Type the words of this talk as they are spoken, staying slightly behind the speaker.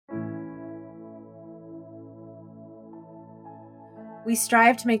We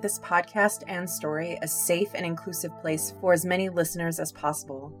strive to make this podcast and story a safe and inclusive place for as many listeners as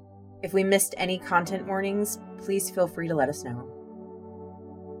possible. If we missed any content warnings, please feel free to let us know.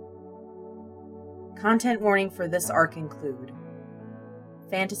 Content warning for this arc include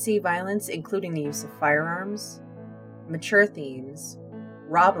fantasy violence, including the use of firearms, mature themes,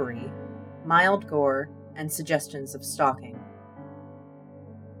 robbery, mild gore, and suggestions of stalking.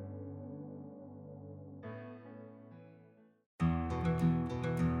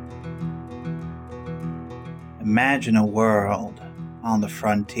 Imagine a world on the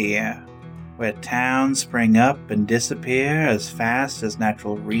frontier where towns spring up and disappear as fast as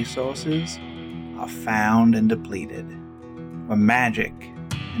natural resources are found and depleted, where magic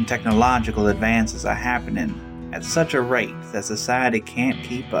and technological advances are happening at such a rate that society can't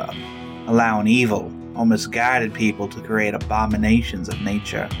keep up, allowing evil or misguided people to create abominations of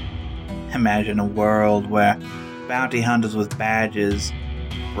nature. Imagine a world where bounty hunters with badges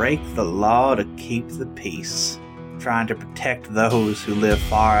break the law to keep the peace, trying to protect those who live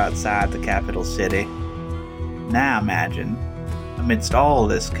far outside the capital city. Now imagine, amidst all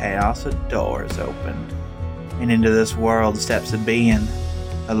this chaos, a door is opened, and into this world steps a being,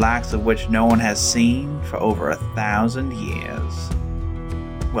 the likes of which no one has seen for over 1,000 years.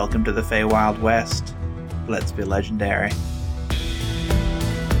 Welcome to the Feywild West. Let's be legendary.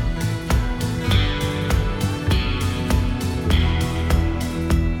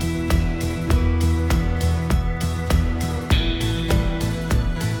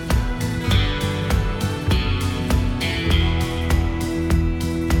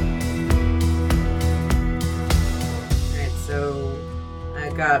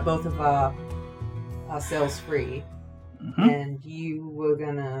 Got both of our cells free, and you were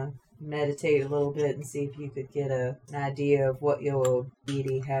gonna meditate a little bit and see if you could get an idea of what your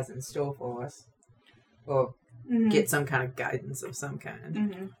deity has in store for us, or get some kind of guidance of some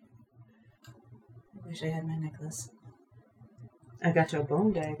kind. I wish I had my necklace. I got your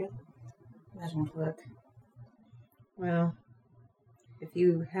bone dagger. That won't work. Well, if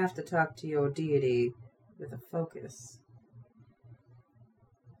you have to talk to your deity with a focus,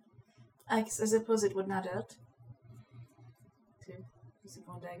 I suppose it would not hurt to use a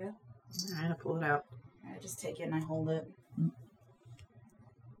bone dagger. I'm gonna pull it out. I just take it and I hold it. And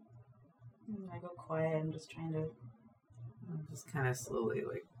I go quiet. I'm just trying to... I'm just kind of slowly,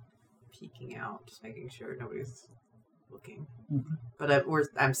 peeking out, just making sure nobody's looking. But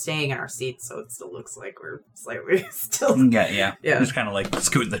I'm staying in our seats, so it still looks like we're slightly still... Yeah. Just kind of,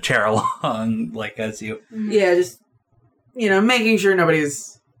 scooting the chair along, as you... Yeah, just, making sure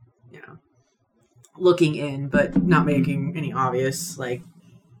nobody's... looking in, but not making any obvious,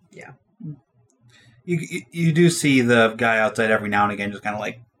 yeah. You do see the guy outside every now and again just kind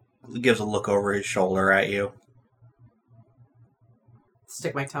of, gives a look over his shoulder at you.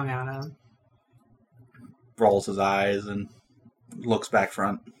 Stick my tongue out at him. Rolls his eyes and looks back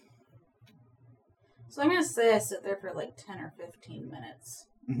front. So I'm going to say I sit there for 10 or 15 minutes.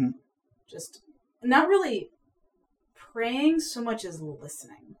 Just not really praying so much as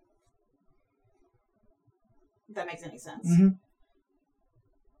listening. If that makes any sense.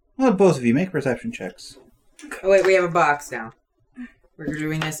 Well, both of you, make perception checks. Oh, wait, we have a box now. We're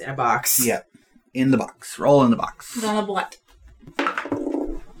doing this in a box. Yeah, in the box. Roll in the box. Put on a what?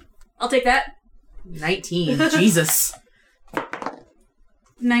 I'll take that. 19. Jesus.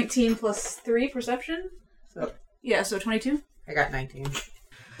 19 plus 3 perception? So, yeah, so 22? I got 19.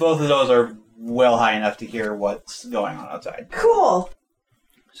 Both of those are well high enough to hear what's going on outside. Cool!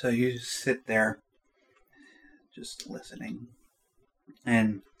 So you sit there, just listening.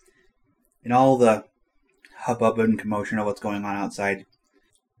 And in all the hubbub and commotion of what's going on outside,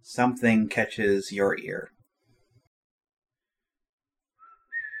 something catches your ear.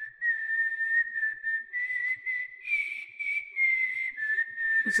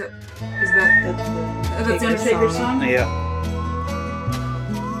 Is that the Undertaker song? Yeah.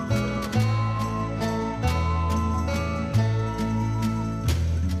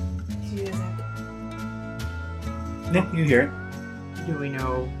 Yeah, you hear it. Do we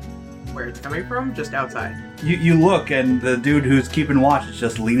know where it's coming from? Just outside. You look, and the dude who's keeping watch is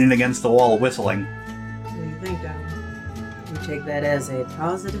just leaning against the wall, whistling. What do you think, Don? You take that as a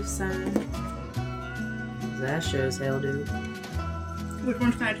positive sign? That sure as hell do. Which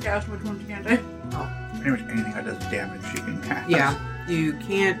ones can I cast and which ones can't I? Oh. Pretty much anything that does damage you can cast. Yeah. You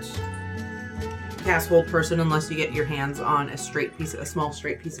can't cast Hold Person unless you get your hands on a small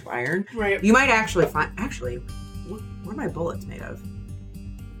straight piece of iron. Right. You might actually find... Actually, what are my bullets made of?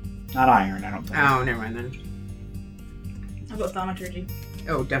 Not iron, I don't think. Oh, never mind then. How about thaumaturgy?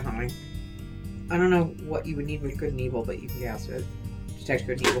 Oh, definitely. I don't know what you would need with good and evil, but you can cast it. detect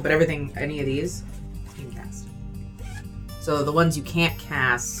good and evil, but everything, any of these, you can cast. So the ones you can't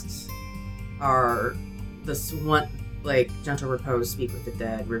cast are this one, like Gentle Repose, Speak with the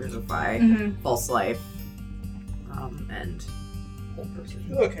Dead, Rivers of Fire, False Life, and Hold Person.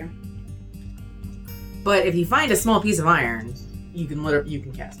 Okay. But if you find a small piece of iron, you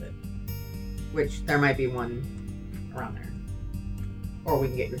can cast it. Which there might be one around there, or we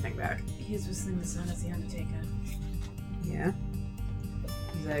can get your thing back. He's whistling the sun as the Undertaker. Yeah.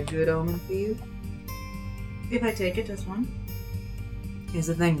 Is that a good omen for you? If I take it as one. Here's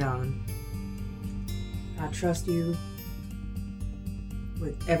the thing, Dawn. I trust you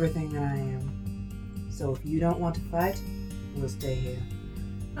with everything that I am. So if you don't want to fight, we'll stay here.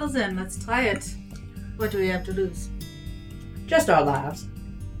 Well then, let's try it. What do we have to lose? Just our lives.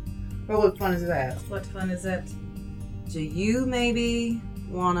 But what fun is that? What fun is that? Do you maybe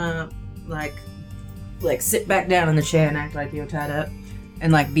wanna like sit back down in the chair and act like you're tied up,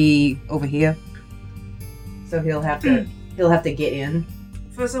 and like be over here? So he'll have to get in.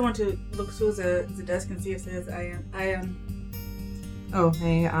 First, I want to look through the desk and see if there's iron. Oh,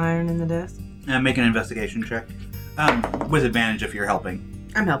 hey, iron in the desk. Make an investigation check. With advantage if you're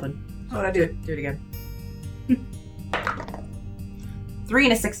helping. I'm helping. What'd I do? Do it again. 3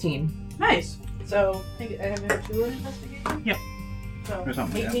 and a 16. Nice. So I have a 2 in investigation. Yep. So Or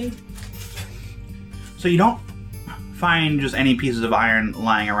something like 18. So you don't find just any pieces of iron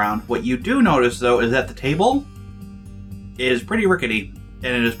lying around. What you do notice, though, is that the table is pretty rickety,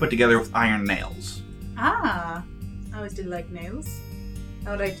 and it is put together with iron nails. Ah, I always did like nails.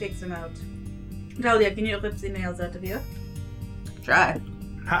 How would I take them out? Talia, can you rip the nails out of here? Try.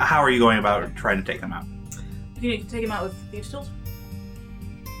 How are you going about trying to take them out? Can you take them out with thieves' tools?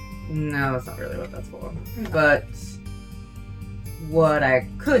 No, that's not really what that's for. But what I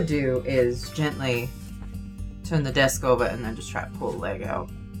could do is gently turn the desk over and then just try to pull the leg out.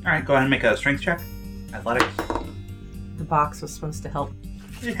 Alright, go ahead and make a strength check. Athletics. The box was supposed to help.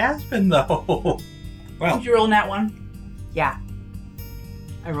 It has been, though. Well, Did you roll that one? Yeah.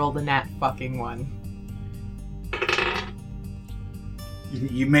 I rolled a nat fucking 1.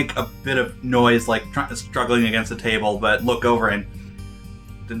 you make a bit of noise, like struggling against the table, but look over and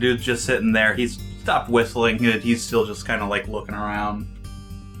the dude's just sitting there. He's stopped whistling. He's still just kind of like looking around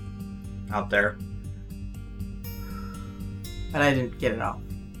out there. But I didn't get it off.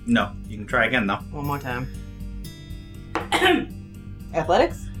 No, you can try again, though. One more time.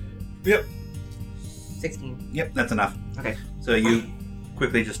 Athletics? Yep. 16. Yep, that's enough. Okay. So you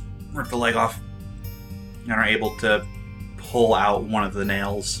quickly just rip the leg off and are able to pull out one of the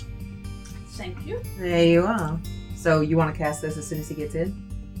nails. Thank you. There you are. So you want to cast this as soon as he gets in?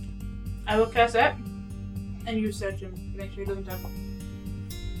 I will cast that. And you search him. Make sure he doesn't talk.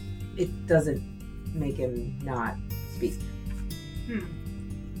 It doesn't make him not speak.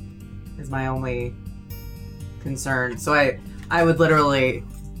 Is my only concern. So I would literally,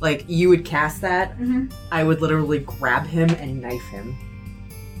 like, you would cast that. Mm-hmm. I would literally grab him and knife him.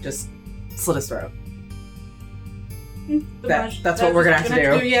 Just slit his throat. That's what we're gonna have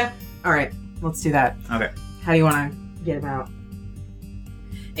to do. Yeah. All right, let's do that. Okay. How do you want to get him out?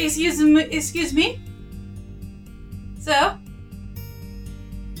 Excuse me? So?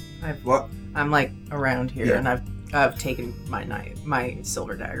 What? I'm like around here, Yeah. and I've taken my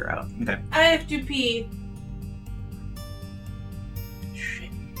silver dagger out. Okay. I have to pee. Shit.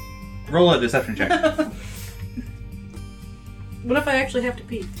 Roll a deception check. What if I actually have to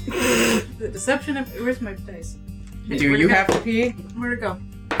pee? The deception of... Where's my dice? Do you have to pee? Where'd it go?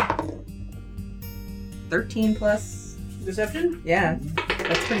 13 plus. Deception? Yeah,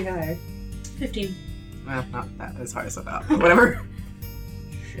 that's pretty high. 15. Well, not that as high as I thought. Whatever.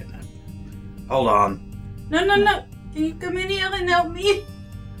 Shit. Hold on. No. Can you come in here and help me?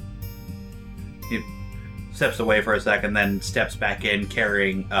 He steps away for a second, then steps back in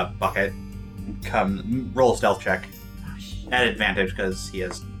carrying a bucket. Roll a stealth check. At advantage because he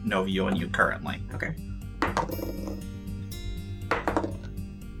has no view on you currently. Okay.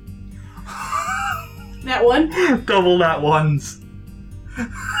 That one? Double that ones.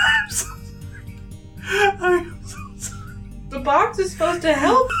 I'm so sorry. I'm so sorry. The box is supposed to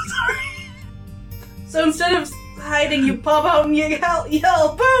help? So instead of hiding, you pop out and you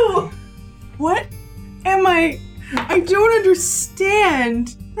yell, boo! What am I don't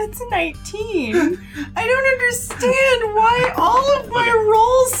understand. That's a 19. I don't understand why all of my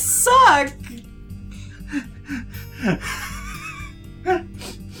rolls suck.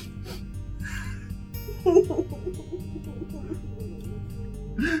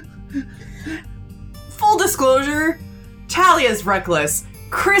 Full disclosure, Talia's reckless.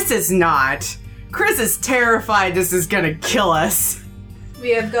 Chris is not. Chris is terrified this is gonna kill us.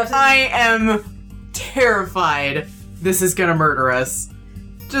 We have gotten... I am terrified this is gonna murder us.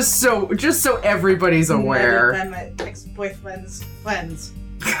 Just so everybody's aware. And my ex-boyfriend's friends.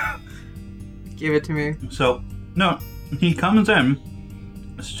 Give it to me. So, no, he comes in,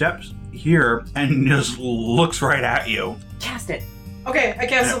 steps here, and just looks right at you. Cast it. Okay, I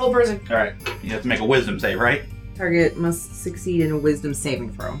cast the whole person. Alright, you have to make a wisdom save, right? Target must succeed in a wisdom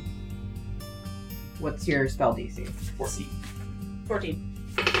saving throw. What's your spell DC? 14.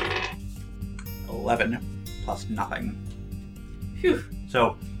 11 plus nothing. Phew.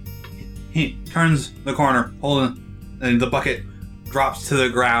 So, he turns the corner, and the bucket drops to the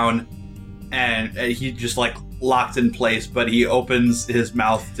ground, and he just, like, locked in place, but he opens his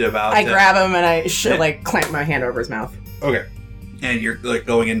mouth to about... I grab him and I clamp my hand over his mouth. Okay. And you're, like,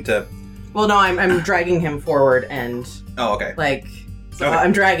 going into... Well, no, I'm dragging him forward and... Oh, okay.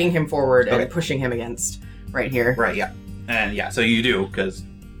 I'm dragging him forward and pushing him against right here. Right, yeah. And, yeah, so you do, because...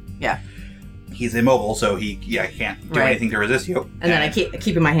 Yeah. He's immobile, so he can't do anything to resist you. And then I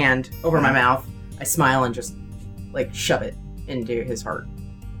keep my hand over my mouth. I smile and just, like, shove it into his heart.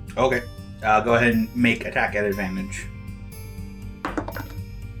 Okay. Go ahead and make attack at advantage.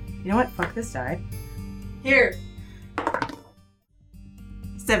 You know what? Fuck this die. Here.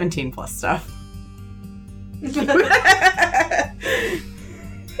 17 plus stuff.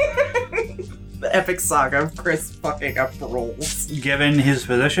 The epic saga of Chris fucking up the rolls. Given his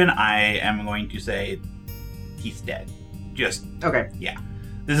position, I am going to say he's dead. Just... Okay. Yeah.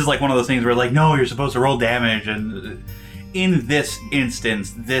 This is like one of those things where, like, no, you're supposed to roll damage, and in this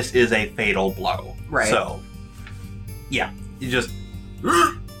instance, this is a fatal blow. Right. So, yeah. You just...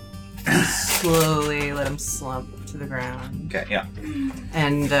 Slowly let him slump to the ground. Okay, yeah.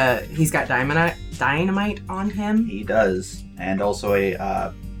 And he's got dynamite on him. He does. And also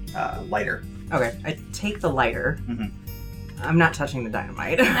a lighter. Okay, I take the lighter. Mm-hmm. I'm not touching the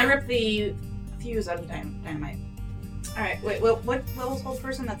dynamite. I rip the fuse out of the dynamite. Alright, wait, what level spell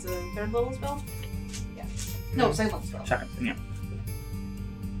person? That's a 3rd level spell? Yeah. No, 2nd level spell. Second, yeah.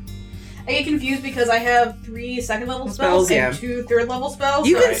 I get confused because I have 3 2nd level spells and 2 3rd level spells.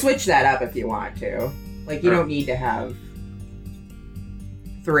 You can switch that up if you want to. Like, you don't need to have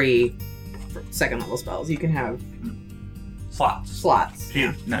 3 2nd level spells. You can have slots. She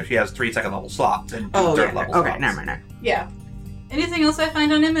has 3 2nd level slots and 2 3rd level slots. Okay, never mind. Yeah. Anything else I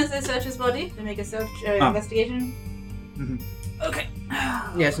find on him as I search his body to make a search investigation? Mm-hmm. Okay.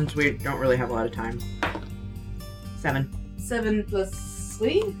 Yeah, since we don't really have a lot of time. 7. 7 plus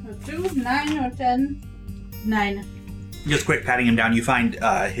 3 or 2, 9 or 10. 9. Just quick patting him down, you find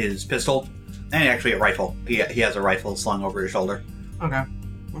his pistol and actually a rifle. He has a rifle slung over his shoulder. Okay.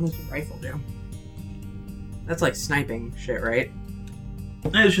 What does the rifle do? That's like sniping shit, right?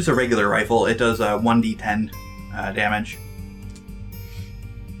 It's just a regular rifle. It does 1d10 damage.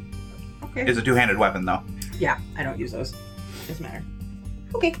 Okay. It's a two-handed weapon, though. Yeah, I don't use those. Doesn't matter.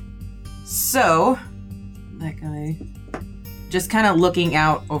 Okay. So, that guy... Just kind of looking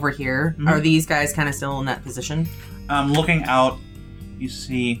out over here. Mm-hmm. Are these guys kind of still in that position? Looking out, you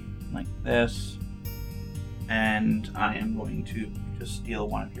see like this. And I am going to just steal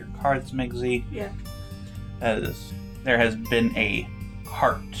one of your cards, Migsy. Yeah. There has been a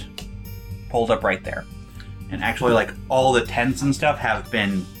cart pulled up right there. And actually, like, all the tents and stuff have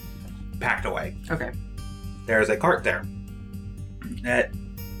been packed away. Okay. There's a cart there.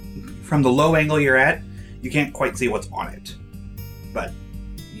 From the low angle you're at, you can't quite see what's on it. But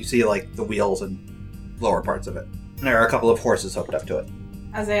you see, like, the wheels and lower parts of it. And there are a couple of horses hooked up to it.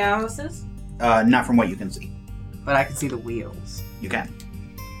 Are they horses? Not from what you can see. But I can see the wheels. You can.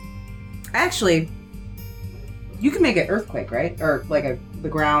 Actually, you can make an earthquake, right? Or, like, the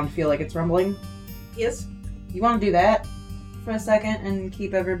ground feel like it's rumbling? Yes. You want to do that for a second and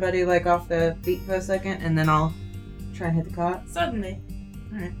keep everybody, like, off the feet for a second, and then I'll try and hit the cart? Certainly.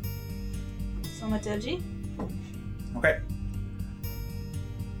 Alright. Somaturgy. Okay.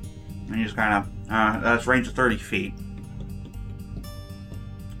 And you just kind of, that's range of 30 feet.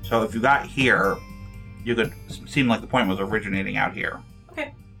 So if you got here, you could seem like the point was originating out here.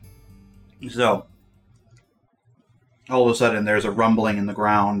 Okay. So, all of a sudden there's a rumbling in the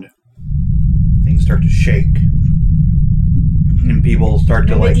ground. Things start to shake. And people start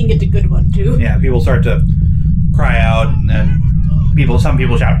to making it a good one, too. Yeah, people start to cry out, and then some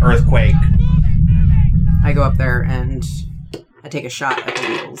people shout earthquake. I go up there and I take a shot at the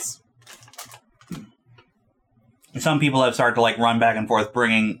wheels. Some people have started to like run back and forth,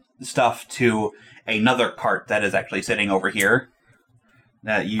 bringing stuff to another cart that is actually sitting over here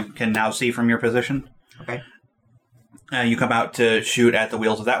that you can now see from your position. Okay. You come out to shoot at the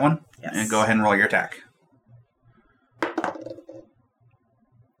wheels of that one. Yes. And go ahead and roll your attack.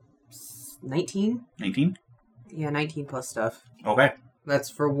 19? 19? Yeah, 19 plus stuff. Okay. That's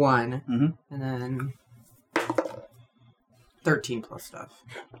for 1. Mm-hmm. And then 13 plus stuff.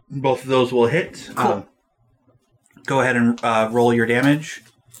 Both of those will hit. Cool. Go ahead and roll your damage.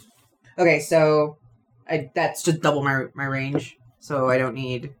 Okay, so that's just double my range. So I don't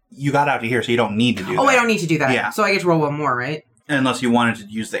need... You got out to here, so you don't need to do that. Oh, I don't need to do that. Yeah. So I get to roll one more, right? Unless you wanted to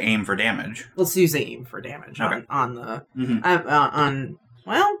use the aim for damage. Let's use the aim for damage Okay. on the... Mm-hmm.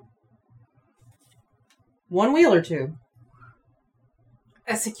 Well... 1 wheel or 2?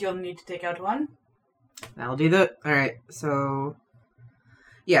 I think you'll need to take out 1. That'll do that. Alright, so...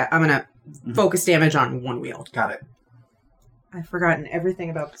 Yeah, I'm gonna focus damage on 1 wheel. Got it. I've forgotten everything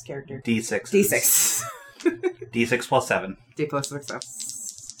about this character. D6. D6. D6 plus 7. D plus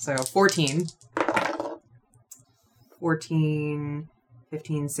success. So 14. 14,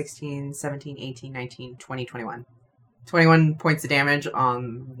 15, 16, 17, 18, 19, 20, 21. 21 points of damage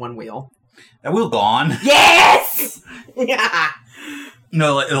on 1 wheel. That wheel gone. Yes! Yeah!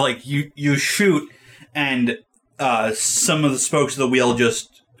 No, like you shoot, and some of the spokes of the wheel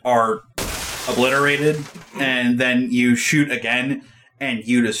just are obliterated, and then you shoot again, and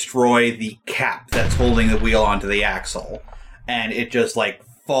you destroy the cap that's holding the wheel onto the axle, and it just like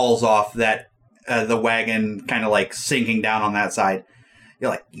falls off that the wagon, kind of like sinking down on that side.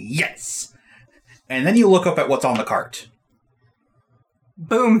 You're like, yes! And then you look up at what's on the cart.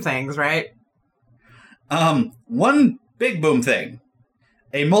 Boom things, right? One big boom thing.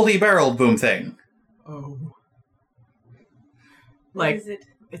 A multi-barreled boom thing. Oh. What Like, is it?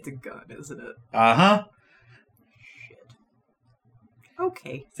 it's a gun, isn't it? Uh-huh. Shit.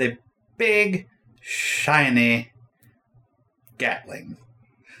 Okay. It's a big, shiny Gatling.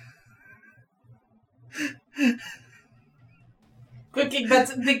 Quick, get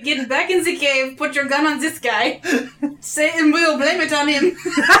back in the cave, put your gun on this guy. Say, and we'll blame it on him.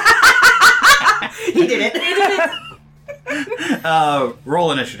 He did it.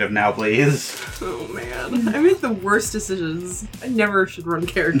 Roll initiative now, please. Oh man, I make the worst decisions. I never should run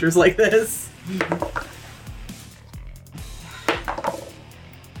characters like this.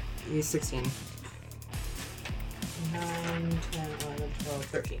 He's 16. 9, 10, 11, 12,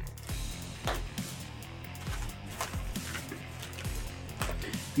 13.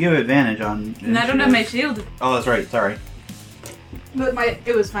 You have advantage on... And I don't have my shield. Oh, that's right. Sorry. But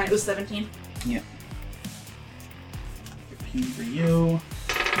it was fine. It was 17. Yeah. 15 for you.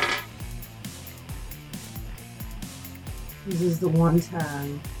 This is the one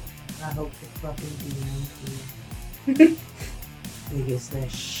time I hope the fucking DM figures that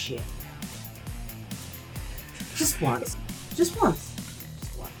shit. Just once. Just once.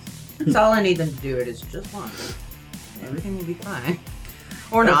 Just once. That's all I need them to do it is just once. Everything will be fine.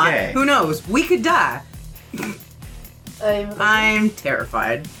 Or not. Okay. Who knows? We could die. I'm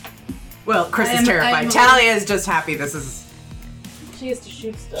terrified. Well, Chris is terrified. Talia is just happy this is... She gets to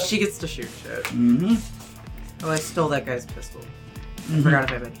shoot stuff. She gets to shoot shit. Mm-hmm. Oh, I stole that guy's pistol. I forgot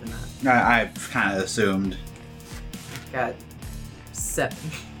if I mentioned that. I've kind of assumed. Got 7.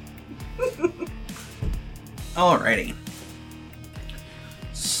 Alrighty.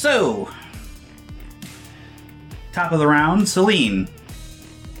 So, top of the round, Celine.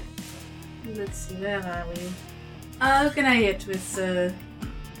 Let's see, where are we? How can I hit with the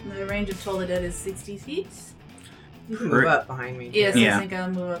range of Toll the Dead is 60 feet? You can move up behind me. Yes, Yeah. I think I'll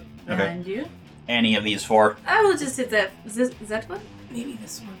move up behind you. Any of these 4. I will just hit that. Is that one? Maybe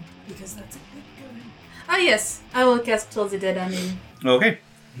this one, because that's a bit good. Ah, yes. I will cast Toll the Dead on him. Okay.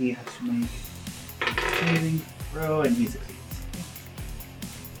 He has to make a saving throw, and he succeeds.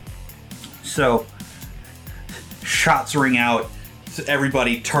 So, shots ring out. So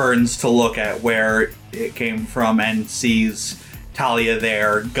everybody turns to look at where it came from and sees Talia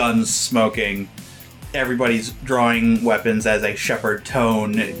there, guns smoking. Everybody's drawing weapons as a shepherd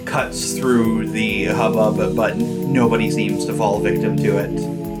tone cuts through the hubbub, but nobody seems to fall victim to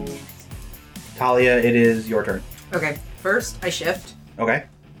it. Talia, it is your turn. Okay, first I shift. Okay.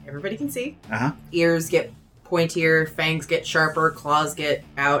 Everybody can see. Uh-huh. Ears get pointier, fangs get sharper, claws get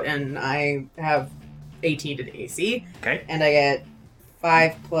out, and I have 18 to the AC. Okay. And I get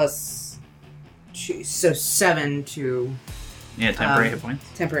 5 plus 2, so 7 to Yeah, temporary hit points.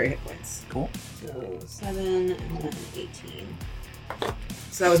 temporary hit points. Cool. So 7 and then 18.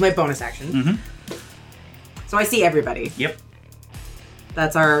 So that was my bonus action. Mm-hmm. So I see everybody. Yep.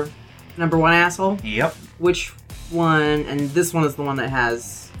 That's our number 1 asshole. Yep. Which one? And this one is the one that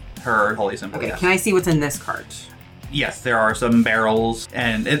has... Her holy symbol. Okay, yes. can I see what's in this cart? Yes, there are some barrels,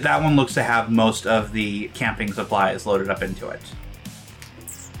 and that one looks to have most of the camping supplies loaded up into it.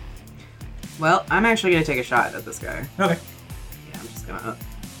 Well, I'm actually going to take a shot at this guy. Okay. Yeah, I'm just going to...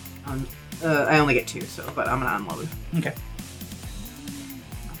 I only get 2, but I'm gonna unload. Okay.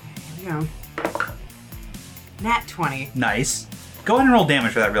 Here we go. Nat 20. Nice. Go ahead and roll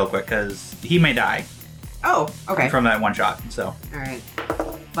damage for that real quick, because he may die. Oh, okay. From that one shot, so. Alright.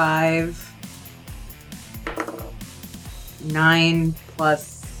 5. 9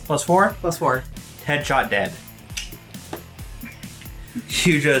 plus... Plus 4? Plus 4. Headshot dead.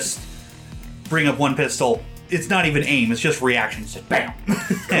 You just bring up one pistol. It's not even aim, it's just reaction. It's just bam!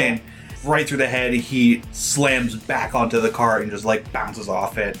 And right through the head, he slams back onto the cart and just like bounces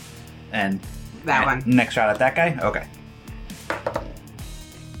off it. And that one. Next shot at that guy? Okay.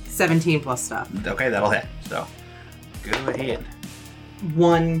 17 plus stuff. Okay, that'll hit. So, go ahead.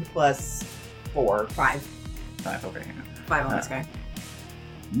 1 plus 4. 5. 5, okay. 5 on this guy.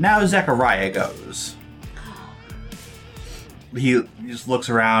 Now Zechariah goes. He just looks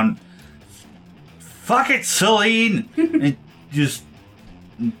around. Fuck it, Celine! And just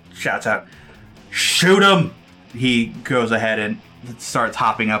shouts out, shoot him! He goes ahead and starts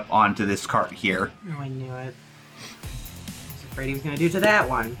hopping up onto this cart here. Oh, I knew it. I was afraid he was going to do to that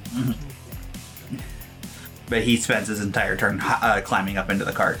one. But he spends his entire turn climbing up into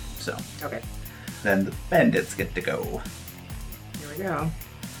the cart, so. Okay. Then the bandits get to go. Here we go.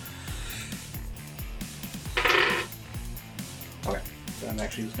 Okay, so I'm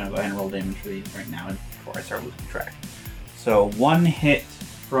actually just going to go ahead and roll damage for these right now before I start losing track. So 1 hit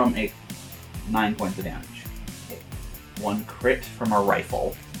from a 9 points of damage. 1 crit from a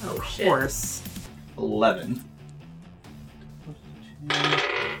rifle. Oh, Of shit. course. 11.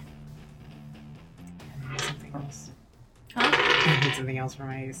 Something else. Huh? I need something else for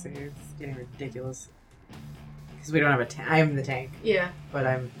my AC. It's getting ridiculous. Because we don't have a tank. I'm the tank, Yeah. but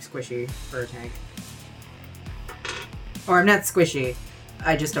I'm squishy for a tank. Or I'm not squishy.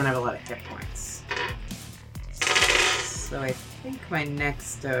 I just don't have a lot of hit points. So I think my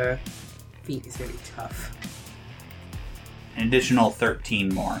next feat is going to be tough. An additional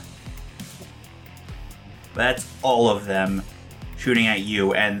 13 more. That's all of them shooting at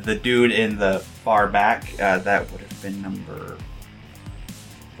you, and the dude in the far back, that would have been number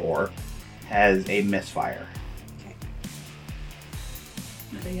 4, has a misfire. Okay.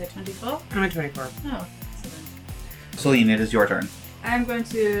 I think you had 24. I'm at 24. Oh, excellent. Celine, it is your turn. I'm going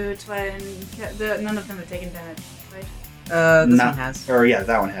to try and... none of them have taken damage, right? This Not- one has. Or yeah,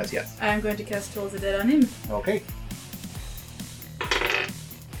 that one has, yes. I'm going to cast Tools of Dead on him. Okay.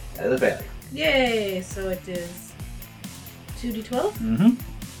 That is a failure. Yay! So it is 2d12, Mm-hmm.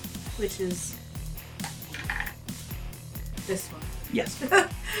 which is this one. Yes.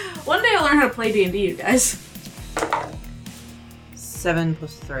 One day I'll learn how to play D&D, you guys. 7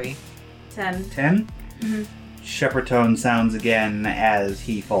 plus 3. 10. 10. Mm-hmm. Shepherd tone sounds again as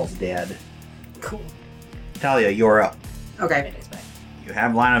he falls dead. Cool. Talia, you're up. Okay. You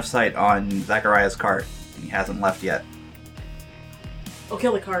have line of sight on Zachariah's cart. He hasn't left yet. I'll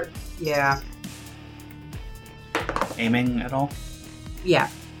kill the cart. Yeah. Aiming at all? Yeah.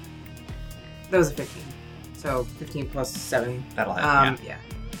 That was a 15. So 15 plus 7. That'll hit, Yeah.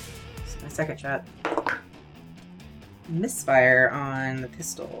 So my second shot. Misfire on the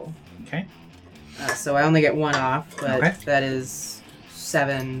pistol. Okay. So I only get 1 off, but Okay. that is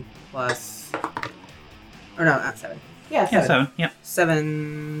 7 plus... Or no, not 7. Yeah, 7. Yeah, 7. Yep.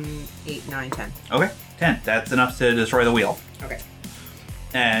 7, 8, 9, 10. Okay. 10. That's enough to destroy the wheel. Okay.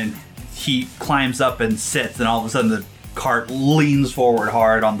 And he climbs up and sits, and all of a sudden the cart leans forward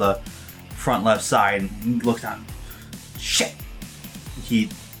hard on the front left side and looks down. Shit! He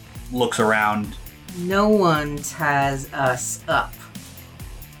looks around. No one ties us up.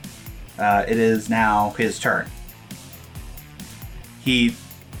 It is now his turn. He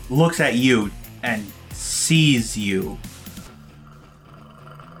looks at you and sees you.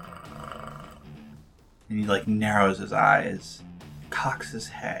 And he like narrows his eyes, cocks his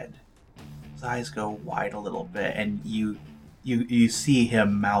head. His eyes go wide a little bit, and you see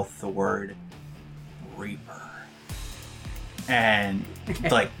him mouth the word Reaper. And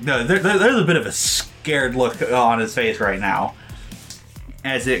like there's a bit of a scared look on his face right now.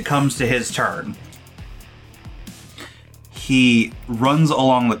 As it comes to his turn, he runs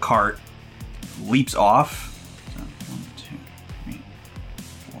along the cart, leaps off. So 1, 2, 3,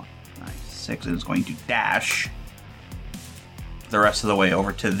 4, 5, 6, and is going to dash the rest of the way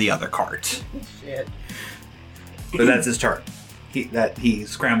over to the other cart. Shit. But that's his turn. He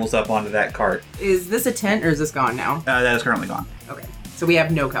scrambles up onto that cart. Is this a tent or is this gone now? That is currently gone. Okay. So we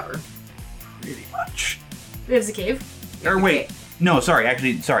have no cover. Pretty much. We have the cave. Or wait, no, sorry.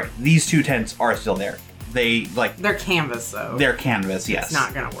 These 2 tents are still there. They like They're canvas though. they're canvas. Yes, It's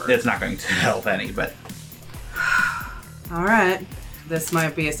not gonna work. It's not going to help any, but Alright. This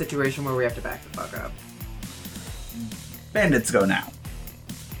might be a situation where we have to back the fuck up. Bandits go now.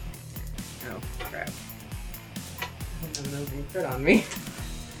 Oh, crap. I don't have another crit on me.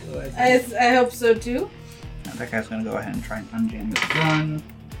 I hope so too. Now that guy's gonna go ahead and try and unjam this gun.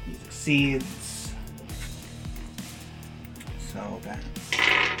 He succeeds. So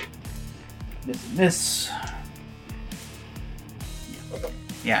that's miss.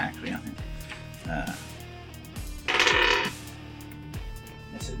 Yeah, actually, nothing.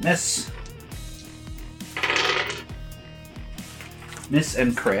 Miss. Miss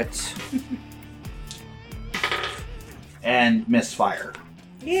and crit. And misfire.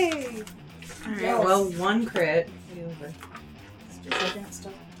 Yay! Alright, well, one crit. Let's do second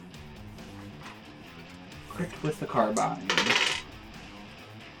stuff. Crit with the carbine.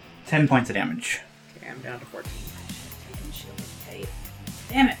 10 points of damage. Okay, I'm down to 14. Taking shield of fate.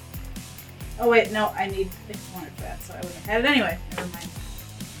 Damn it. Oh wait, no, I need 600 for that, so I would have had it anyway. Never mind.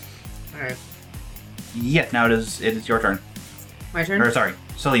 Alright. Yeah, now it is your turn. My turn? Or sorry,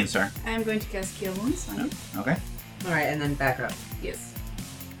 Celine's turn. I am going to cast Cure Wounds on you. Okay. Alright, and then back up. Yes.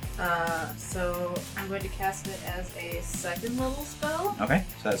 So I'm going to cast it as a second level spell. Okay,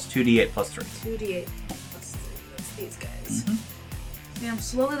 so that's 2d8 plus 3. 2d8 plus 3. That's these guys. Mm-hmm. See, I'm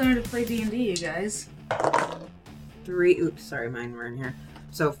slowly learning to play D&D, you guys. 3. Oops, sorry, mine were in here.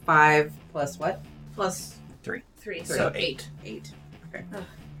 So 5 plus what? Plus 3. 3. So So 8. 8. Okay.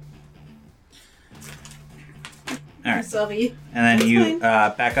 Alright. Selby. And then That's you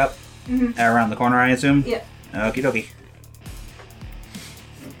fine. back up Mm-hmm. around the corner, I assume? Yeah. Okie dokie.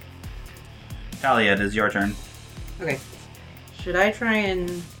 Talia, it is your turn. Okay. Should I try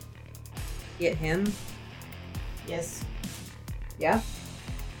and get him? Yes. Yeah?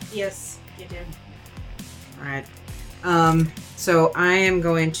 Yes. Get him. Alright. So I am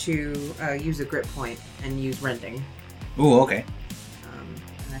going to use a grip point and use rending. Ooh, okay.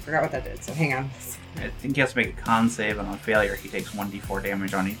 And I forgot what that did, so hang on. I think he has to make a con save, and on failure, he takes 1d4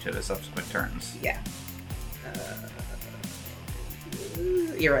 damage on each of his subsequent turns. Yeah.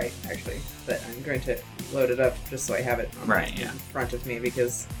 You're right, actually. But I'm going to load it up just so I have it in front of me,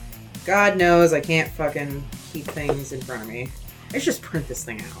 because God knows I can't fucking keep things in front of me. I should just print this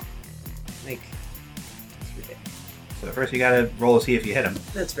thing out. Like, it's ridiculous. So first you gotta roll to see if you hit him.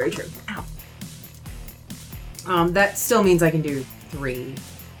 That's very true. Ow. That still means I can do 3,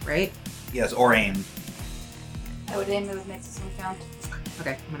 right? Yes, or aim. I would aim it would make this one count.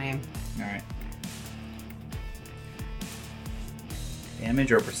 Okay, I'm gonna aim. Alright.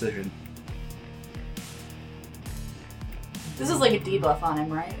 Damage or precision? This is like a debuff on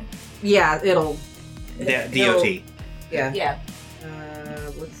him, right? Yeah, it'll... DOT. Yeah. Yeah.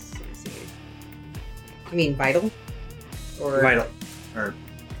 Let's see. You mean vital? Or Vital. Or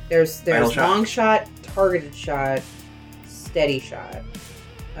There's vital shot. long shot, targeted shot, steady shot.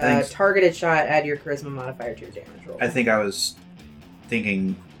 Thanks. Targeted shot, add your charisma modifier to your damage roll. I think I was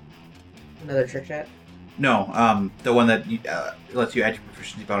thinking... Another trick shot? No, the one that lets you add your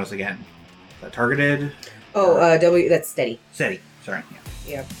proficiency bonus again. Is that targeted? Oh, that's steady. Steady. Sorry. Yeah.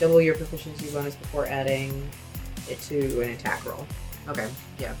 Yeah, double your proficiency bonus before adding it to an attack roll. Okay,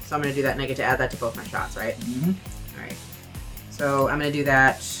 yeah. So I'm going to do that, and I get to add that to both my shots, right? Mm-hmm. Alright. So I'm going to do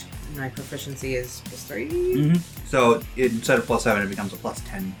that. My proficiency is plus 3. Mm-hmm. So instead of plus 7, it becomes a plus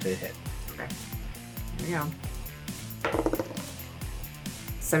 10 to hit. Okay. There we go.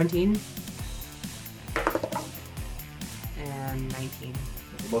 17. And 19.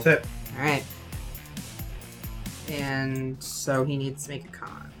 Both hit. Alright. And so he needs to make a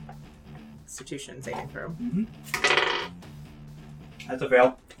Constitution saving throw. Mm-hmm. That's a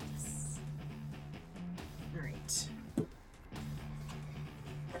fail. Alright.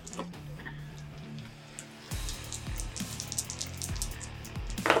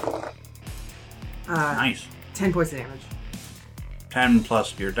 Nice. 10 points of damage. 10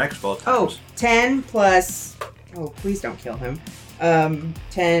 plus your dex both Oh, times. 10 plus... Oh, please don't kill him.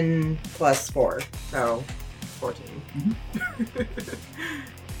 10 plus 4. So, 14.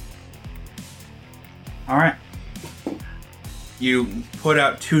 Alright. You put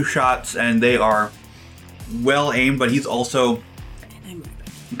out 2 shots, and they are well aimed, but he's also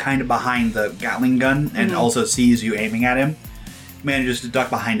kind of behind the Gatling gun, and also sees you aiming at him. Manages to duck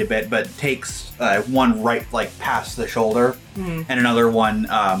behind a bit, but takes one right, like, past the shoulder, and another one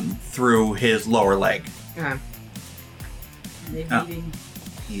through his lower leg. Uh-huh.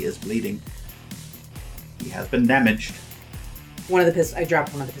 He is bleeding. He has been damaged. I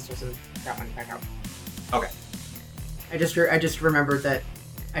dropped one of the pistols and got one back out. Okay. I just remembered that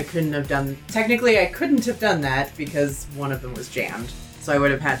I couldn't have done... Technically, I couldn't have done that because one of them was jammed. So I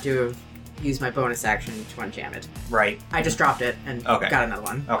would have had to have use my bonus action to enchant it. Right. I just dropped it and got another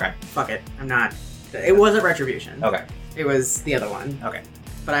one. Okay. Fuck it. I'm not... It wasn't Retribution. Okay. It was the other one. Okay.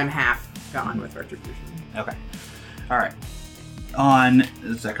 But I'm half gone with Retribution. Okay. Alright. On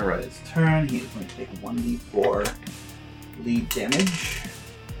Zechariah's turn, he is going to take 1d4 lead damage.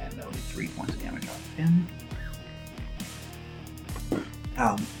 And that'll be 3 points of damage off him.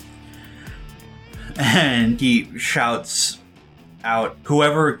 And he shouts out,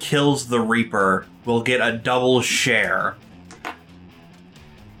 whoever kills the Reaper will get a double share.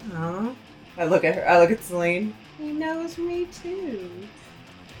 Oh. I look at her. I look at Celine. He knows me too.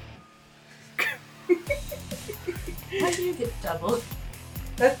 How do you get double?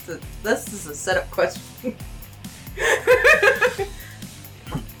 This is a setup question.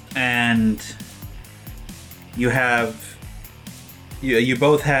 And you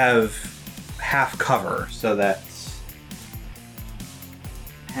both have half cover, so that's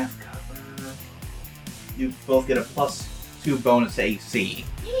half cover. You both get a +2 bonus to AC.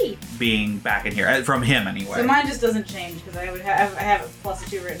 Yay. Being back in here from him anyway. So mine just doesn't change because I have a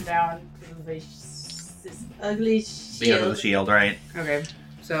 +2 written down because of this ugly shield. Because of the shield, right? Okay.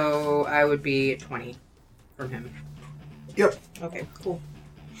 So I would be 20 from him. Yep. Okay, cool.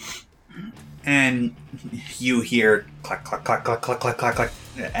 And you hear clack, clack, clack, clack, clack, clack, clack, clack,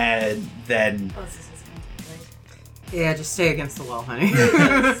 and then... Oh, this is going to be great. Yeah, just stay against the wall, honey.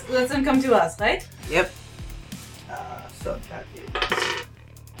 Let them come to us, right? Yep. So that is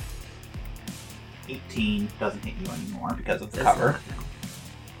 18. Doesn't hit you anymore because of the cover.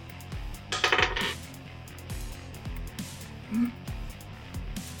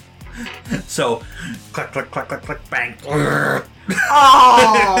 So, clack, clack, clack, clack, clack, bang. Oh!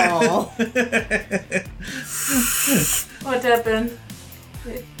 What happened?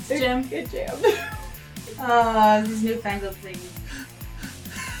 It's Jim. Good jam. These newfangled things.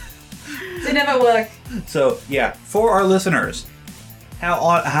 They never work. So, yeah, for our listeners,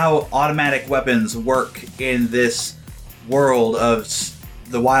 how automatic weapons work in this world of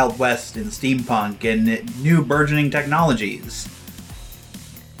the Wild West and steampunk and new burgeoning technologies.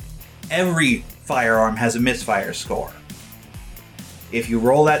 Every firearm has a misfire score. If you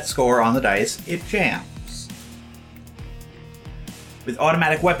roll that score on the dice, it jams. With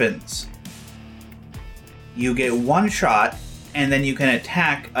automatic weapons, you get one shot, and then you can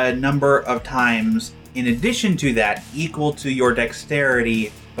attack a number of times in addition to that equal to your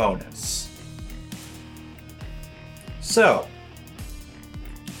dexterity bonus. So,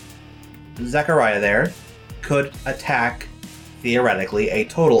 Zechariah there could attack, theoretically, a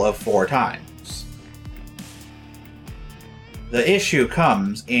total of 4 times. The issue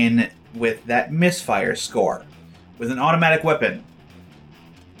comes in with that misfire score. With an automatic weapon,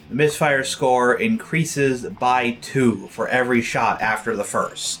 the misfire score increases by 2 for every shot after the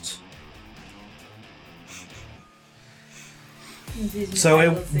first. So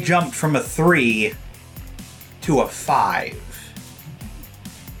it jumped from a 3 to a 5.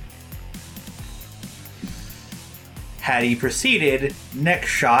 Had he proceeded, next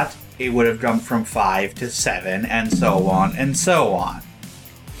shot, it would have jumped from 5 to 7, and so on and so on.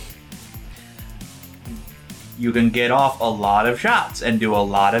 You can get off a lot of shots and do a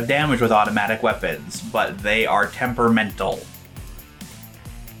lot of damage with automatic weapons, but they are temperamental.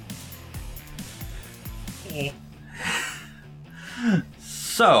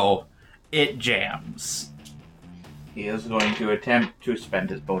 So, it jams. He is going to attempt to spend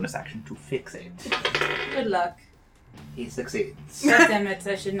his bonus action to fix it. Good luck. He succeeds. God damn it,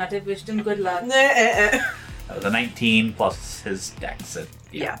 I should not have wished him good luck. That was a 19 plus his dex.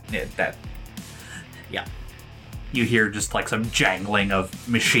 Yeah. You hear just like some jangling of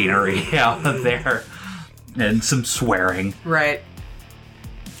machinery out there and some swearing. Right.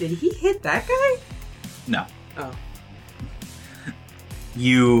 Did he hit that guy? No. Oh.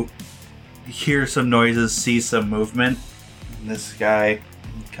 You hear some noises, see some movement. And this guy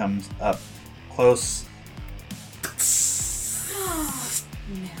comes up close.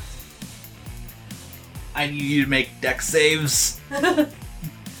 I need you to make dex saves. You want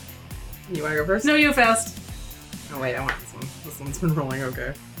to go first? No, you first. Oh wait, I want this one. This one's been rolling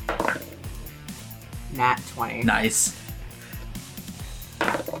okay. Nat 20. Nice.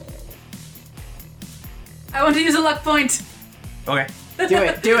 I want to use a luck point. Okay. Do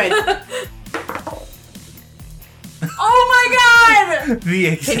it. Oh my god! The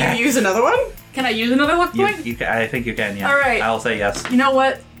exact... Can you use another one? Can I use another luck point? I think you can, yeah. All right. I'll say yes. You know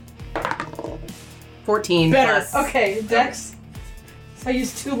what? 14 Better. plus. Okay, Dex. So I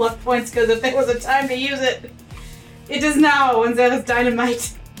used 2 luck points because if there was a time to use it, it is now when there is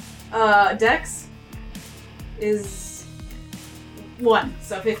dynamite. Dex is 1,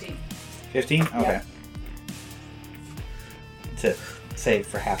 so 15. 15? Okay. Yeah. To save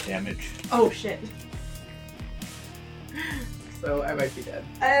for half damage. Oh shit. So I might be dead.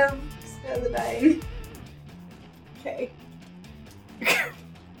 I am the dying. Okay.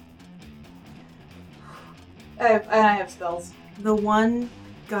 I have spells. The one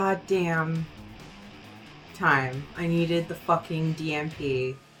goddamn time I needed the fucking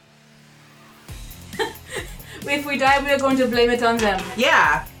DMP. If we die, we are going to blame it on them.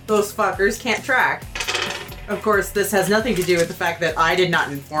 Yeah, those fuckers can't track. Of course, this has nothing to do with the fact that I did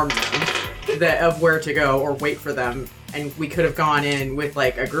not inform them of where to go or wait for them, and we could have gone in with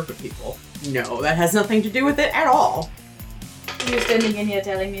like a group of people. No, that has nothing to do with it at all. Are you standing in here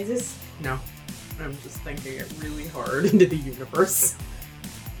telling me this? No, I'm just thinking it really hard into the universe.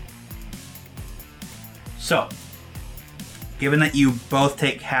 So, given that you both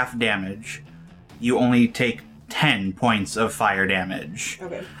take half damage, you only take 10 points of fire damage.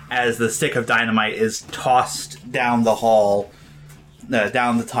 Okay. As the stick of dynamite is tossed down the hall,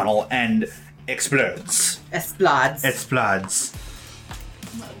 down the tunnel, and explodes. Explodes. Explodes.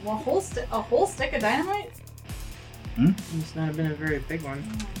 A whole stick of dynamite? It's not been a very big one.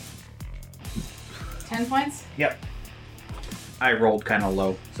 10 points? Yep. I rolled kind of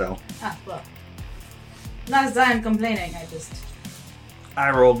low, so. Ah, well. Not as I'm complaining,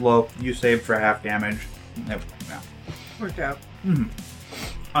 I rolled low. You saved for half damage. Yep. Yeah. Worked out.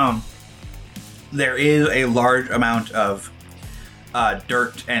 There is a large amount of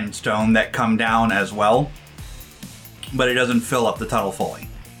dirt and stone that come down as well, but it doesn't fill up the tunnel fully.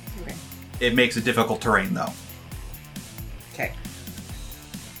 Okay. It makes it difficult terrain, though. Okay.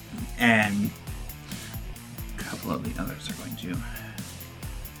 And a couple of the others are going to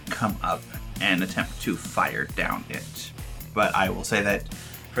come up and attempt to fire down it. But I will say that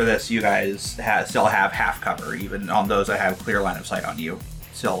for this, you guys still have half cover, even on those that have clear line of sight on you.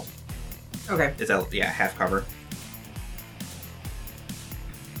 Still, Okay. is that, yeah, half cover.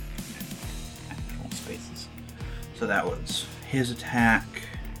 Actual spaces. So that was his attack.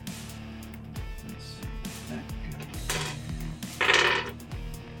 Let's see.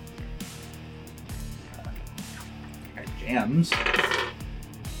 Jams.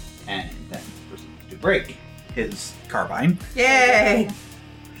 And then proceeds to break his carbine. Yay!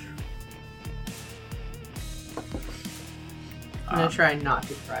 I'm gonna try not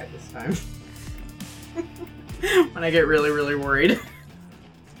to cry this time. When I get really, really worried.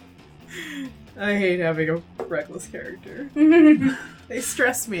 I hate having a reckless character. They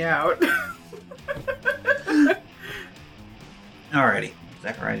stress me out. Alrighty.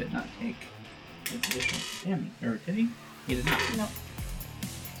 Zachariah did not take additional damage. Or did he? He did not. No.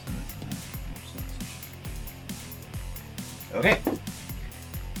 Okay.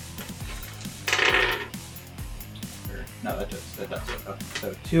 No, that does. Okay.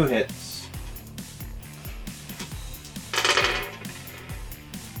 So 2 hits.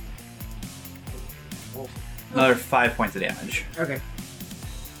 Another 5 points of damage. Okay.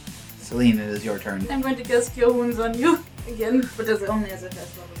 Celine, it is your turn. I'm going to cast Cure Wounds on you again, but does it only as a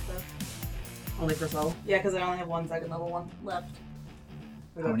first level spell? Only first level? Yeah, because I only have one second level one left.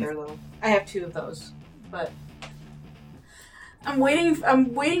 What How about many? third level? I have 2 of those, but I'm waiting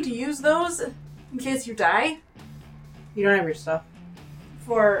to use those in case you die You don't have your stuff.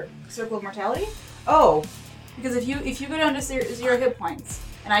 for Circle of Mortality. Oh! Because if you go down to 0 hit points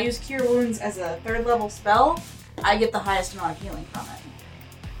and I use Cure Wounds as a 3rd level spell, I get the highest amount of healing from it.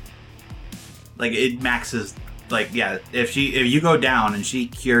 Like, it maxes. Like, yeah, if you go down and she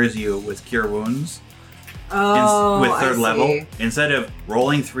cures you with Cure Wounds with 3rd level, instead of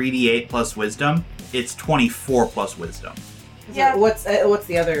rolling 3d8 plus Wisdom, it's 24 plus Wisdom. Yeah. What's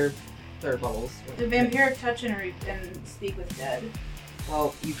the other third levels? The Vampiric Touch and Speak with Dead.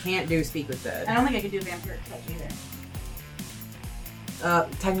 Well, you can't do Speak with I Dead. don't think I can do Vampiric Touch either.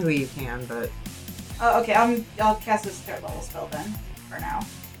 Technically you can, but... Okay, I'll cast this 3rd level spell then, for now.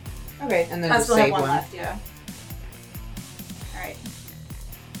 Okay, and then I just still have save one one. left, yeah. Alright.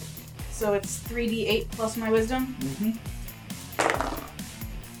 So it's 3d8 plus my wisdom? Mm-hmm.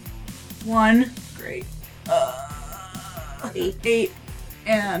 1. Great. 8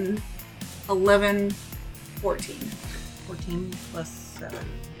 and 11, 14. 14 plus 7.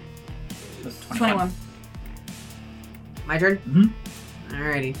 21. My turn? Mm-hmm.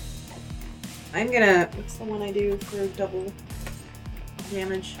 Alrighty. I'm gonna... What's the one I do for double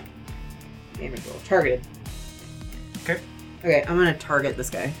damage? Damage roll. Targeted. Okay. Okay, I'm gonna target this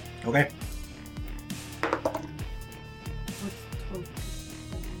guy. Okay. What's 12?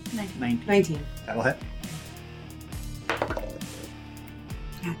 19. 19. That'll hit.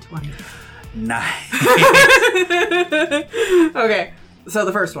 Yeah, 20. Nice. Okay. So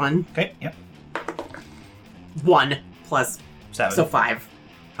the first one, Okay, yep. 1 plus 7. so 5.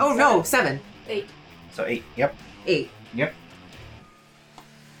 Oh no, 7. 8. So 8, yep. 8. Yep.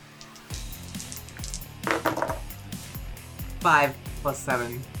 5 plus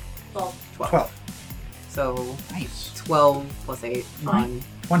 7. 12. 12. So Nice. 12 plus 8 on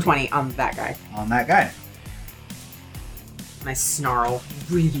 20 on that guy. On that guy. And I snarl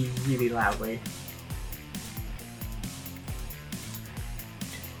really, really loudly.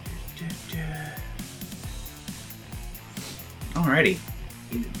 Alrighty.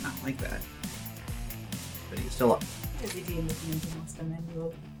 He did not like that. But he's still up. Is he dealing with the monster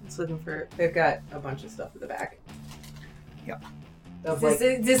manual? Just looking for. They've got a bunch of stuff in the back. Yep. Of like,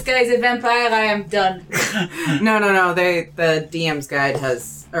 This guy's a vampire. I am done. no. The DM's guide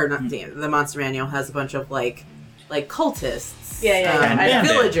has, or not DM, the monster manual has a bunch of like cultists, Yeah.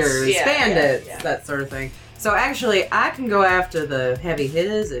 Bandits. villagers, Yeah, bandits, yeah. that sort of thing. So actually, I can go after the heavy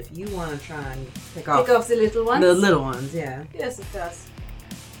hitters if you want to try and pick off Pick off the little ones. the little ones. Yeah. Yes, it does.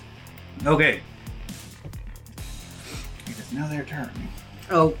 Okay. It is now their turn.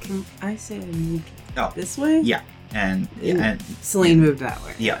 Oh, can I say I moved Oh. this way? Yeah. And Celine moved that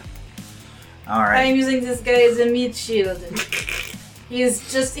way. yeah. Alright. I'm using this guy as a meat shield.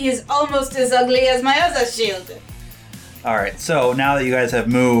 He's almost as ugly as my other shield. Alright, so now that you guys have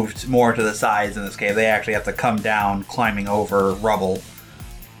moved more to the sides in this cave, they actually have to come down, climbing over rubble.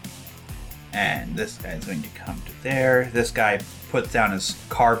 And this guy's going to come to there. This guy puts down his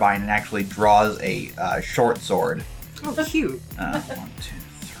carbine and actually draws a short sword. Oh, cute. 1, 2,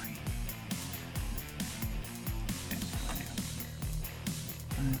 3.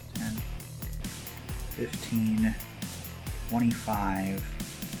 5, 10, 15, 25.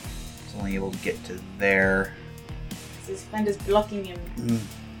 He's only able to get to there. His friend is blocking him.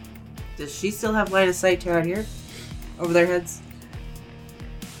 Does she still have line of sight to out here? Over their heads?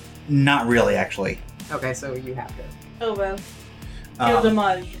 Not really, actually. Okay, so you have to. Oh well. Kill them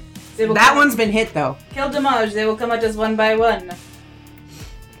all. They will That come- one's been hit though. Kill them all. They will come at us one by one.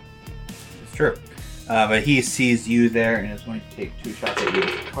 It's true. But he sees you there and is going to take 2 shots at you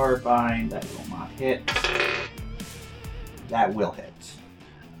with the carbine. That will not hit. That will hit.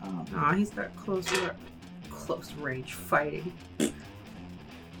 Aw, he's got close range fighting.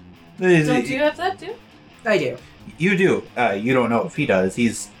 Don't you have that too? I do. You do. You don't know if he does.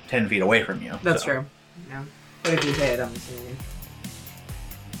 He's 10 feet away from you. That's so. true. Yeah. But if you hit, I'm assuming.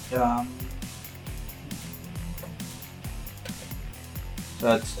 So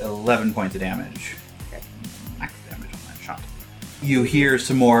that's 11 points of damage. Okay. Max damage on that shot. You hear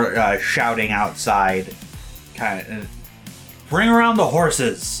some more shouting outside. Kind of, bring around the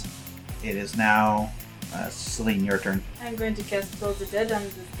horses. It is now Celine, your turn. I'm going to cast Toll the Dead on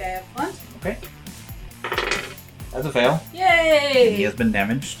this guy up front. Okay. That's a fail. Yay! He has been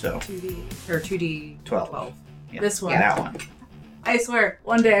damaged, so 2D 12. Yeah, This one. Yeah, that one. I swear,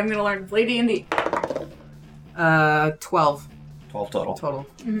 one day I'm going to learn to play D&D. 12 12 total. total.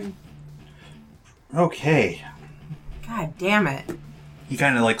 Mm-hmm. Okay. God damn it. He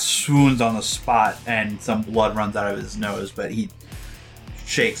kind of like swoons on the spot and some blood runs out of his nose, but he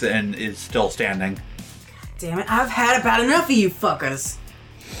shakes it and is still standing. Damn it. I've had about enough of you fuckers.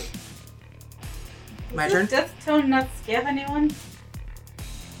 My turn? Does Death Tone not scare anyone?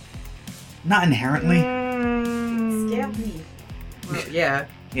 Not inherently. Scare me. Well, yeah.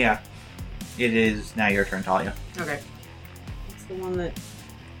 Yeah. It is now your turn, Talia. Okay. It's the one that...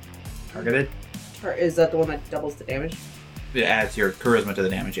 Targeted. Or is that the one that doubles the damage? It adds your charisma to the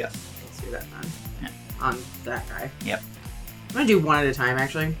damage, yes. Let's do that then. Yeah. On that guy. Yep. I'm gonna do one at a time,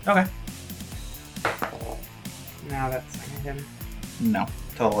 actually. Okay. No, that's not gonna hit him. No.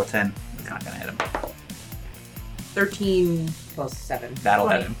 Total of 10. It's not going to hit him. 13 plus 7. That'll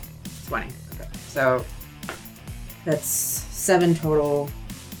 20. hit him. 20. Okay. So that's 7 total,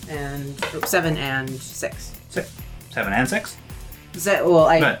 and 7 and 6. 7 and 6? Well,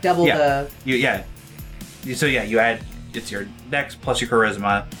 I But, double yeah. the. You add, it's your dex plus your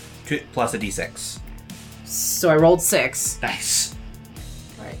charisma plus a d6. So I rolled 6. Nice.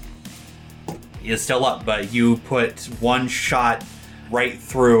 Right. He is still up, but you put one shot right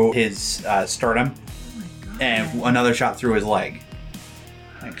through his sternum and another shot through his leg.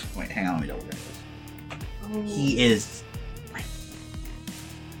 Thanks. Wait, hang on, let me double check this. Oh. He is.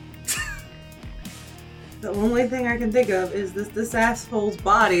 The only thing I can think of is this asshole's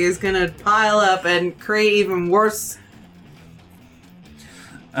body is gonna pile up and create even worse.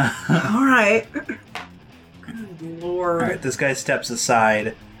 Alright. Good lord. Alright, this guy steps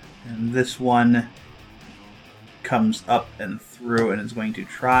aside, and this one comes up and through and is going to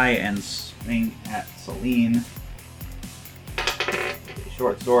try and swing at Celine.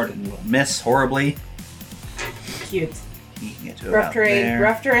 short sword and will miss horribly. Cute. He can get to Rough about terrain. there.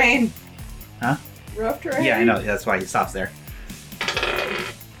 Rough terrain. Huh? Rough terrain. Yeah, I know. That's why he stops there.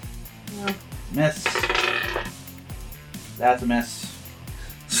 Yeah. Miss. That's a miss.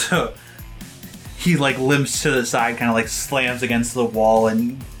 So he like limps to the side, kind of like slams against the wall,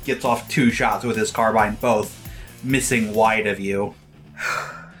 and gets off 2 shots with his carbine, both missing wide of you.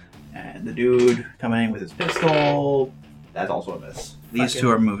 And the dude coming in with his pistol, that's also a miss. These two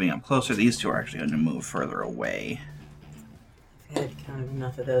are moving up closer. These two are actually going to move further away. I've had kind of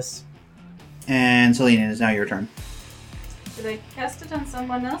enough of this. And Selena, it is now your turn. Should I cast it on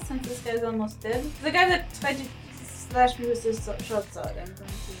someone else since this guy's almost dead? The guy that tried to slash me with his short sword, I'm going to...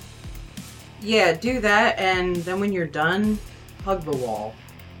 Yeah, do that, and then when you're done, hug the wall.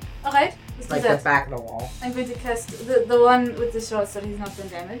 Alright, let's Like do the that. back of the wall. I'm going to cast the one with the short sword, he's not been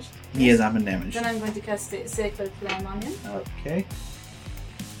damaged. He has not been damaged. Then I'm going to cast Sacred Flame on him. Okay.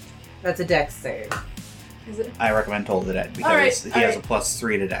 That's a dex save. Is it? I recommend Toll the Dead because Alright, he has a alright.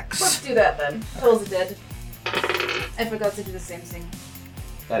 +3 to Dex. Let's do that then. Toll's dead. I forgot to do the same thing.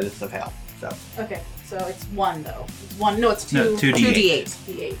 That is the fail. So Okay, so it's 1 though. It's 1. No, it's 2. No, 2d8.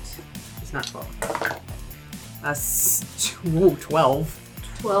 2d8. It's not 12. That's 12. 12.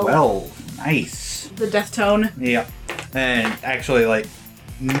 well, nice. The death tone. Yeah, and actually, like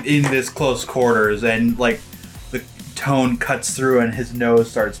in this close quarters, and like the tone cuts through, and his nose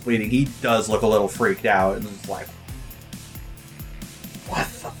starts bleeding. He does look a little freaked out, and is like, "What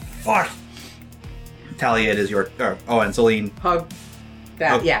the fuck?" Talia, it is your. And Celine. Hug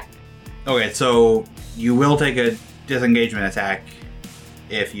that, Oh. yeah. Okay, so you will take a disengagement attack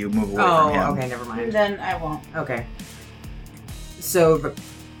if you move away from him. Okay, never mind. Then I won't. Okay. So, the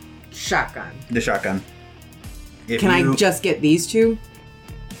shotgun. The shotgun. If Can you, I just get these two?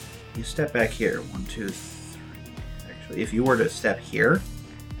 You step back here. 1, 2, 3. Actually, if you were to step here,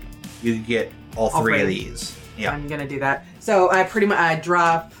 you could get all three of these. Yeah. I'm gonna do that. So, I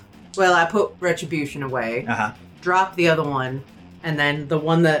drop... Well, I put Retribution away. Uh-huh. Drop the other one. And then the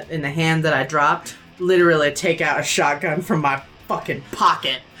one that in the hand that I dropped, literally take out a shotgun from my fucking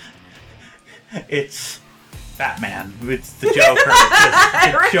pocket. It's Batman. It's the Joker.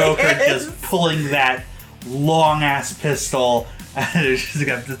 The Joker just pulling that long-ass pistol. And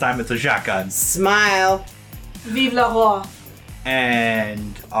this time it's a shotgun. Smile. Vive la roi.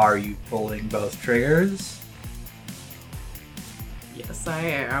 And are you pulling both triggers? Yes, I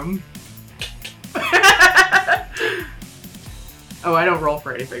am. Oh, I don't roll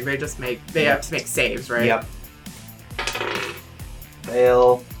for anything. They just make... They have to make saves, right? Yep.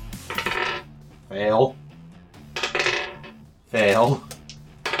 Fail. Fail. Fail.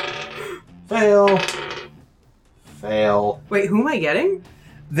 Fail. Fail. Wait, who am I getting?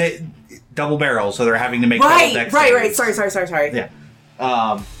 They double barrel, so they're having to make double dex Right. saves. Sorry. Yeah.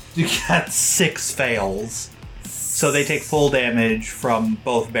 You got 6 fails. So they take full damage from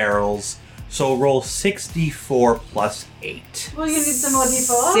both barrels. So roll 64 plus 8. Will you need some more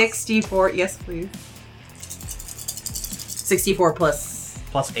d4? 64. Yes, please. 64 plus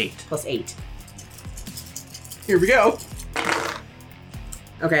Plus 8. 8. Here we go.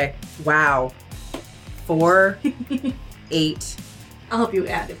 Okay. Wow. 4, 8, I'll help you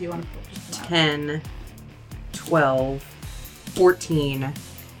add if you want to put just 10, 12, 14,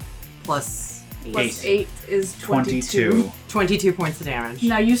 plus 8. Plus 8 is 22. 22 points of damage.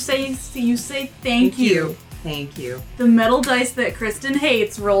 Now you say thank you. Thank you. The metal dice that Kristen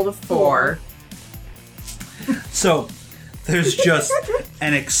hates rolled a 4. 4. So there's just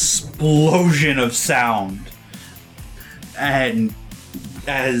an explosion of sound. And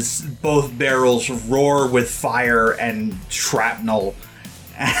as both barrels roar with fire and shrapnel,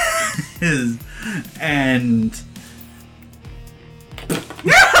 and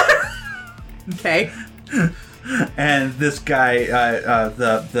Okay. and this guy,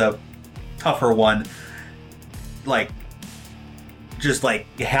 the tougher one, just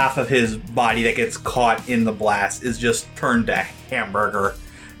half of his body that gets caught in the blast is just turned to hamburger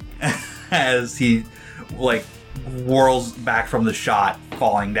as he whirls back from the shot,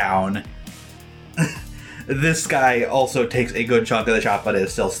 falling down. This guy also takes a good chunk of the shot, but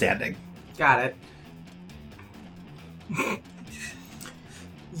is still standing. Got it.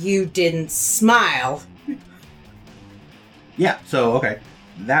 You didn't smile. Yeah, so, okay.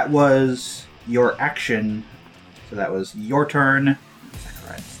 That was your action. So that was your turn.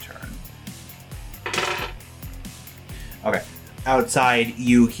 Zachariah's turn. Okay. Outside,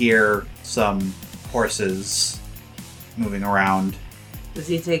 you hear some horses moving around. Does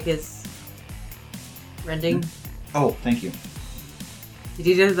he take his rending? Oh, thank you. Did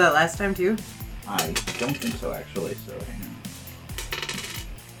he do that last time too? I don't think so, actually, so hang on.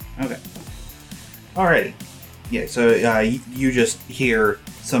 Okay. Alrighty. Yeah, so you just hear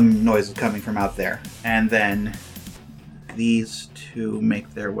some noises coming from out there. And then these two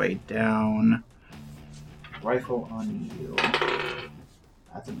make their way down. Rifle on you.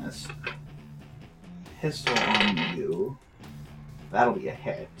 That's a miss. Pistol on you. That'll be a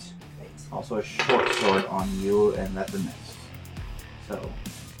hit. Also a short sword on you, and that's a miss. So,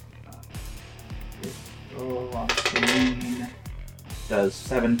 pistol on Celine does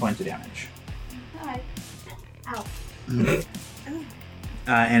 7 points of damage. Hi. Ow.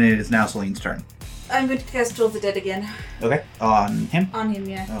 And it is now Celine's turn. I'm going to cast Toll the Dead again. Okay. On him? On him,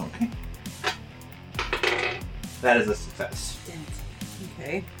 yeah. Okay. That is a success. Damn it.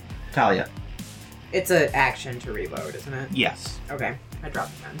 Okay. Talia. It's an action to reload, isn't it? Yes. Okay. I drop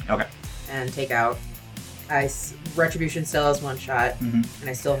the gun. Okay. And take out. Retribution still has 1 shot, Mm-hmm. and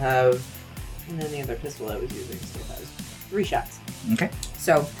I still have. And then the other pistol I was using still has 3 shots. Okay.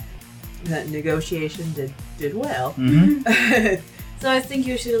 So, that negotiation did well. Mm-hmm. So I think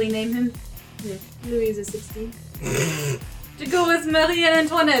you should rename him Louis the 16th. To go with Marie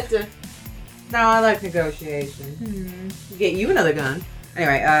Antoinette. No, I like negotiation. Get you another gun.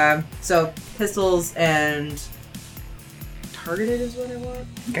 Anyway, so pistols and targeted is what I want.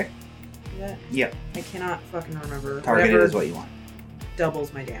 Okay. Is that? Yep. I cannot fucking remember. Targeted Whatever is what you want.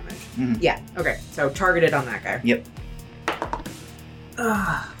 doubles my damage. Mm-hmm. Yeah. Okay. So targeted on that guy. Yep.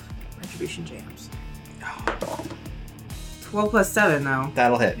 Retribution jams. 12 plus 7 though.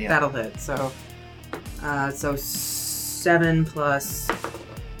 That'll hit, yeah. That'll hit. So, 7 plus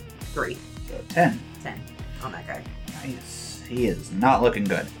 3. So 10. 10 on that guy. Nice. He is not looking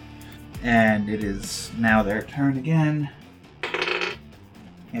good. And it is now their turn again.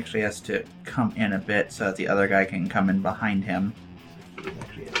 He actually has to come in a bit so that the other guy can come in behind him. He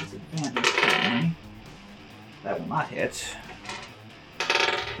actually has disadvantage currently. That will not hit.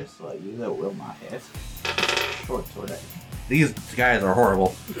 Pistol at you, that will not hit. Short sword at you. These guys are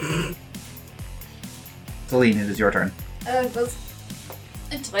horrible. Celine, it is your turn. I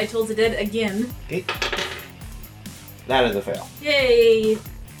try Toll the Dead again. Okay. That is a fail. Yay!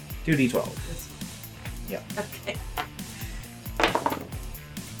 2d12. Yep. Okay.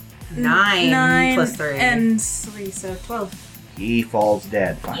 9 plus 3. And 3, so 12. He falls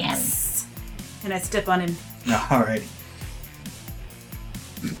dead finally. Yes! And I step on him. Alrighty.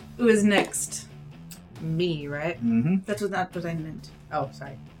 Who is next? Me, right? Mm-hmm. That was not what I meant. Oh,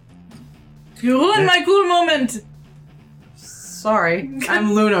 sorry. You ruined my cool moment! Sorry.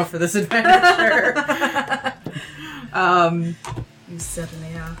 I'm Luna for this adventure. You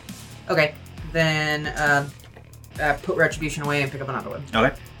certainly are. Okay. Then put Retribution away and pick up another one.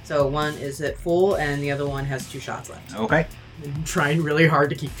 Okay. So one is at full and the other one has 2 shots left. Okay. I'm trying really hard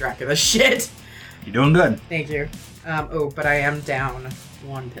to keep track of this shit. You're doing good. Thank you. But I am down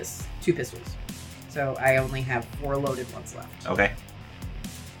 2 pistols. So I only have 4 loaded ones left. Okay.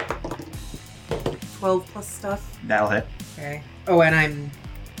 12 plus stuff. That'll hit. Okay. Oh, and I'm...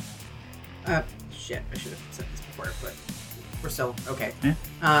 shit. I should have said this before, but we're still... Okay. Yeah.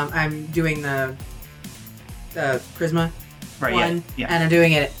 I'm doing the Prisma Right, one, yeah. and I'm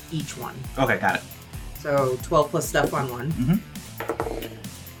doing it at each one. Okay, got it. So 12 plus stuff on one.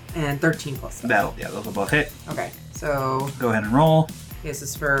 Mm-hmm. And 13 plus stuff. Those will both hit. Okay. So Go ahead and roll. this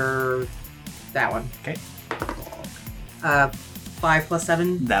is for that one. Okay. 5 plus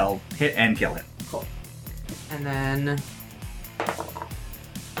 7. That'll hit and kill it. Cool. And then 5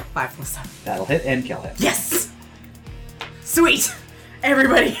 plus 7. That'll hit and kill it. Yes! Sweet!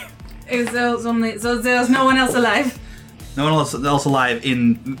 Everybody! So there's no one else alive? No one else alive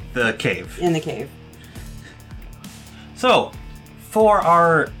in the cave. In the cave. So, for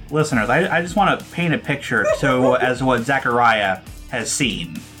our listeners, I just want to paint a picture as what Zachariah has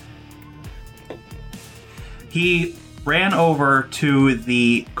seen. He ran over to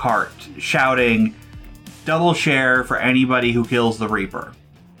the cart, shouting, "Double share for anybody who kills the Reaper."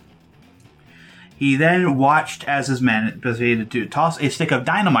 He then watched as his men proceeded to toss a stick of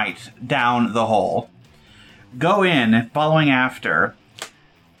dynamite down the hole, go in, following after,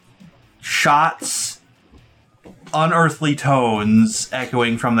 shots, unearthly tones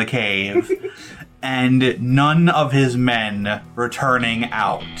echoing from the cave, and none of his men returning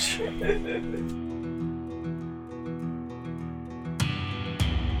out.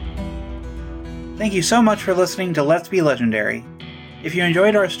 Thank you so much for listening to Let's Be Legendary. If you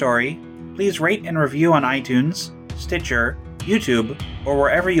enjoyed our story, please rate and review on iTunes, Stitcher, YouTube, or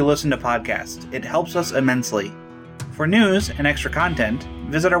wherever you listen to podcasts. It helps us immensely. For news and extra content,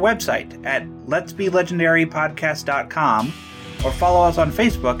 visit our website at letsbelegendarypodcast.com or follow us on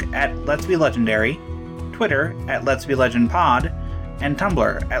Facebook at Let's Be Legendary, Twitter at Let's Be Legend Pod, and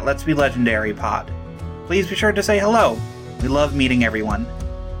Tumblr at Let's Be Legendary Pod. Please be sure to say hello. We love meeting everyone.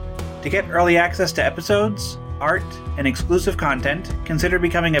 To get early access to episodes, art, and exclusive content, consider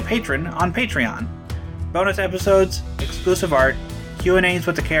becoming a patron on Patreon. Bonus episodes, exclusive art, Q&As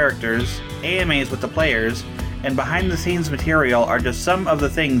with the characters, AMAs with the players, and behind-the-scenes material are just some of the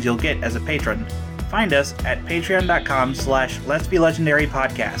things you'll get as a patron. Find us at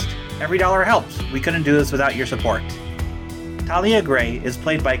patreon.com/letsbelegendarypodcast. Every dollar helps. We couldn't do this without your support. Talia Gray is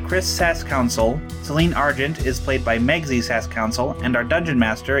played by Chris Sass-Council, Celine Argent is played by Megsy Sass-Council, and our Dungeon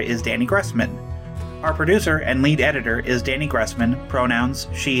Master is Danny Gressman. Our producer and lead editor is Danny Gressman, pronouns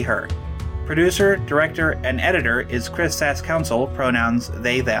she, her. Producer, director, and editor is Chris Sass-Council, pronouns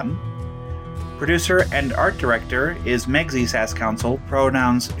they, them. Producer and art director is Megsy Sass-Council,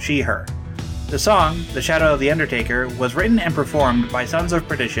 pronouns she, her. The song, The Shadow of the Undertaker, was written and performed by Sons of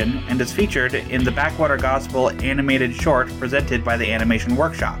Perdition and is featured in the Backwater Gospel animated short presented by the Animation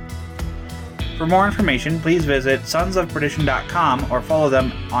Workshop. For more information, please visit sonsofperdition.com or follow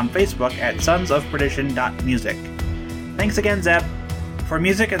them on Facebook at sonsofperdition.music. Thanks again, Zeb. For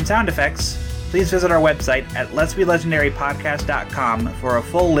music and sound effects, please visit our website at letsbelegendarypodcast.com for a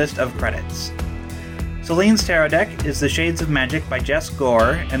full list of credits. Celine's tarot deck is The Shades of Magic by Jess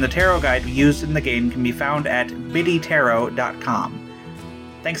Gore, and the tarot guide used in the game can be found at biddytarot.com.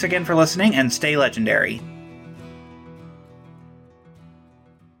 Thanks again for listening, and stay legendary.